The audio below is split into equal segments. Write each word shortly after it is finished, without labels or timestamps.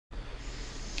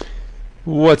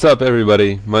What's up,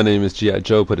 everybody? My name is G.I.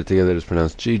 Joe. Put it together, it's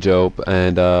pronounced G-Joe.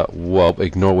 And, well,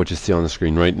 ignore what you see on the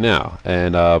screen right now.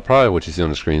 And, probably what you see on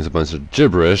the screen is a bunch of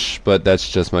gibberish, but that's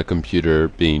just my computer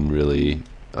being really,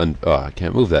 I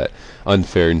can't move that,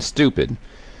 unfair and stupid.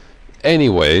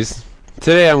 Anyways,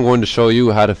 today I'm going to show you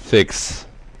how to fix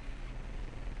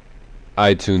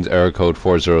iTunes error code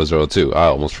 4002. I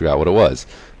almost forgot what it was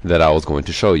that I was going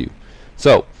to show you.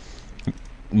 So,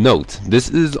 note, this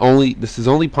is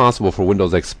only possible for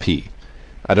Windows XP.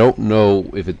 I don't know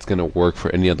if it's gonna work for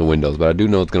any other Windows, but I do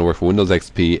know it's gonna work for Windows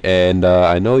XP. And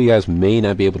I know you guys may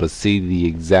not be able to see the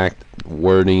exact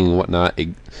wording and whatnot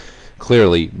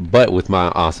clearly, but with my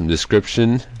awesome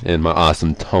description and my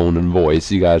awesome tone and voice,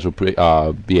 you guys will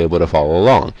be able to follow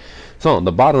along. So on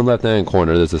the bottom left hand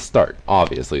corner, there's a start.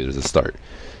 Obviously, there's a start.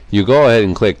 You go ahead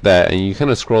and click that, and you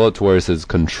kind of scroll up to where it says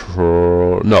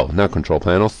control, no, not control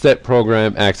panel, set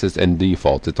program, access, and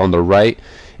default. It's on the right.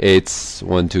 It's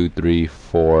 1, 2, 3,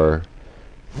 4,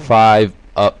 5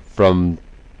 up from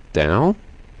down.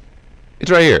 It's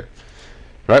right here,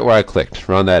 right where I clicked,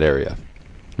 around that area.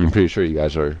 I'm pretty sure you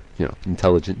guys are,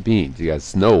 intelligent beings. You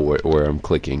guys know where I'm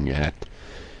clicking at.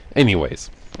 Anyways,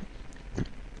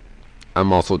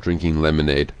 I'm also drinking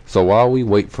lemonade. So while we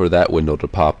wait for that window to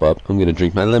pop up, I'm going to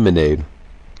drink my lemonade.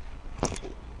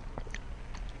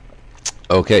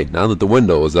 Okay, now that the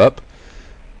window is up,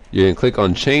 you can click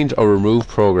on change or remove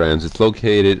programs. It's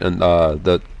located in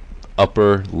the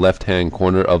upper left hand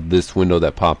corner of this window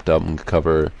that popped up, and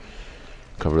cover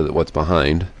what's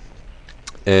behind.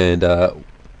 And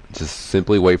just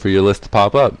simply wait for your list to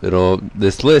pop up.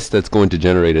 This list that's going to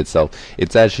generate itself,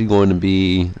 it's actually going to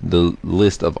be the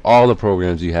list of all the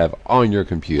programs you have on your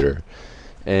computer.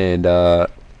 And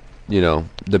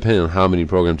depending on how many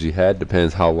programs you had,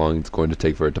 depends how long it's going to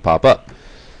take for it to pop up.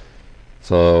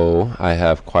 So I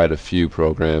have quite a few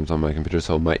programs on my computer,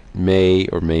 so it may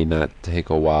or may not take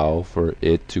a while for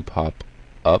it to pop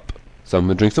up. So I'm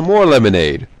gonna drink some more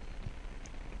lemonade.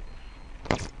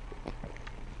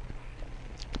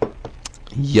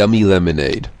 Yummy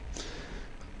lemonade.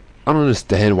 I don't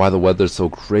understand why the weather's so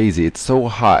crazy. It's so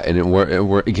hot, and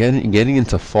we're getting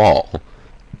into fall.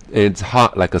 It's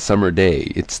hot like a summer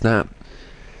day. It's not.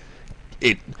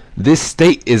 This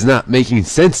state is not making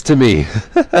sense to me.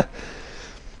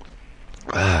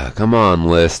 Come on,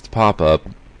 list. Pop up.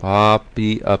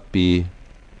 Poppy uppy.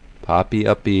 Poppy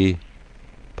uppy.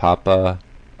 Papa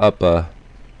uppa.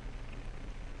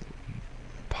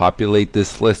 Populate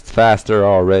this list faster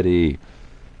already.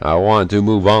 I want to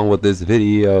move on with this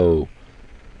video.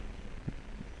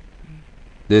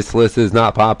 This list is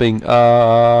not popping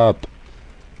up.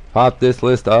 Pop this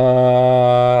list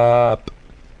up.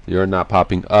 You're not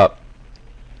popping up.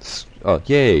 Oh,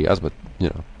 yay. I was about,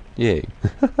 yay.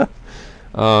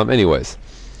 Anyways.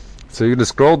 So you're going to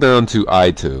scroll down to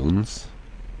iTunes.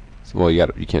 Well, you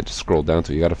can't just scroll down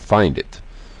to it. You got to find it.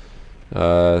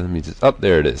 Let me just,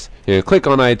 there it is. You click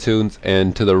on iTunes,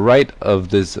 and to the right of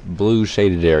this blue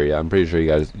shaded area, I'm pretty sure you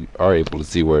guys are able to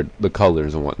see where the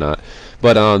colors and whatnot,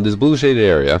 but this blue shaded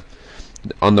area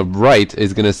on the right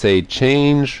is going to say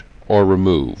change or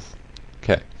remove.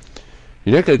 Okay,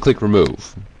 you're not going to click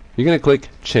remove, you're going to click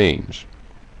change.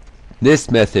 This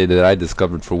method that I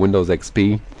discovered for Windows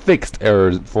XP fixed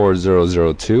error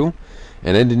 4002,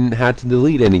 and I didn't have to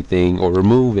delete anything or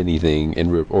remove anything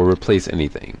or replace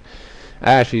anything.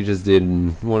 I actually just did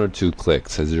 1 or 2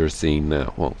 clicks, as you're seeing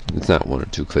now. Well, it's not 1 or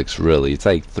 2 clicks really, it's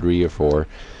like 3 or 4.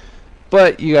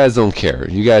 But you guys don't care.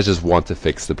 You guys just want to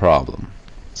fix the problem.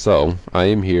 So, I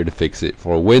am here to fix it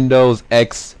for Windows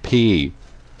XP.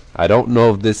 I don't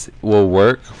know if this will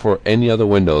work for any other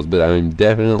Windows, but I'm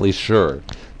definitely sure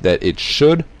that it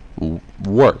should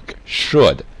work.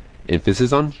 Should.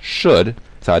 Emphasis on should,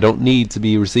 so I don't need to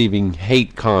be receiving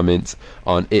hate comments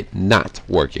on it not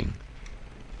working.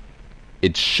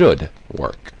 It should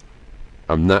work.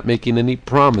 I'm not making any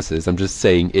promises. I'm just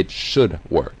saying it should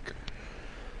work.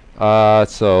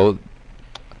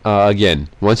 Again,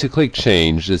 once you click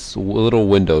change, this little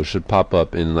window should pop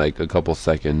up in like a couple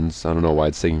seconds. I don't know why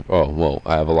it's saying, oh, well,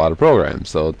 I have a lot of programs,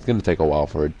 so it's going to take a while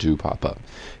for it to pop up.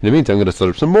 In the meantime, I'm going to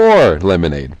start up some more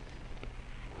lemonade.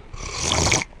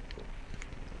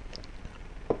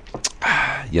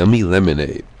 Yummy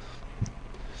lemonade.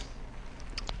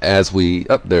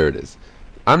 There it is.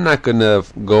 I'm not gonna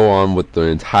go on with the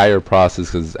entire process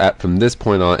because from this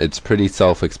point on it's pretty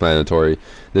self-explanatory.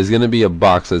 There's gonna be a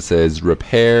box that says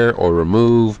repair or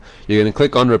remove. You're gonna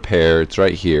click on repair. It's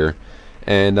right here,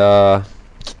 and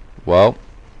well,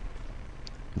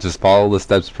 just follow the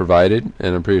steps provided.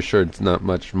 And I'm pretty sure it's not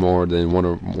much more than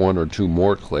one or two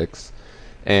more clicks,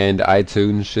 and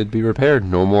iTunes should be repaired.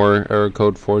 No more error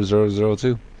code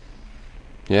 4002.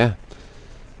 Yeah.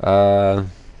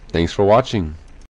 Thanks for watching.